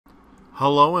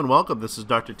Hello and welcome. This is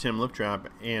Dr. Tim Liptrap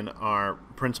in our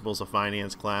Principles of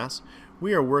Finance class.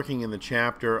 We are working in the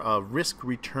chapter of risk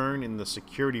return in the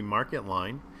security market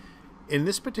line. In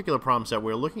this particular problem set,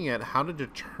 we're looking at how to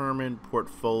determine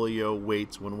portfolio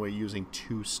weights when we're using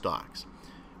two stocks.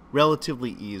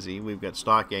 Relatively easy. We've got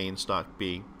stock A and stock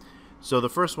B. So the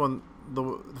first thing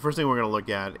we're going to look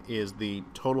at is the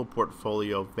total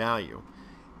portfolio value.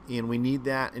 And we need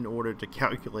that in order to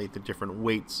calculate the different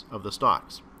weights of the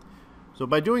stocks. So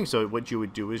by doing so, what you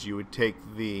would do is you would take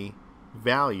the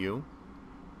value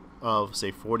of,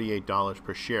 say, $48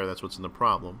 per share, that's what's in the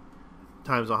problem,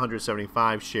 times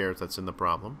 175 shares that's in the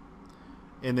problem.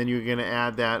 And then you're going to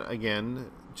add that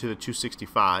again to the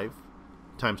 265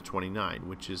 times 29,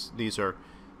 which is, these are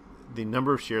the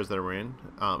number of shares that are in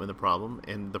the problem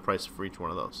and the price for each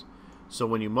one of those. So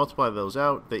when you multiply those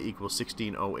out, they equal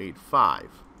 16,085.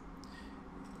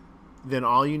 Then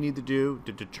all you need to do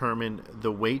to determine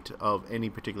the weight of any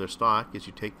particular stock is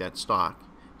you take that stock,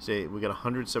 say we got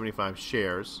 175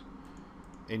 shares,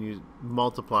 and you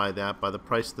multiply that by the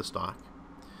price of the stock.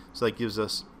 So that gives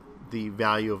us the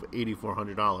value of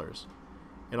 $8,400.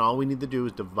 And all we need to do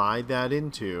is divide that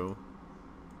into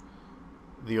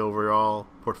the overall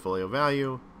portfolio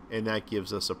value, and that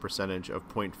gives us a percentage of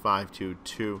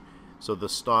 0.522. So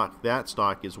that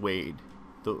stock is weighed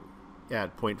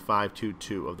at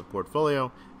 0.522 of the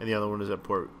portfolio, and the other one is at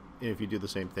if you do the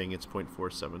same thing, it's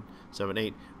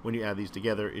 0.4778. When you add these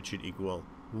together, it should equal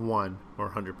 1 or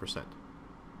 100%.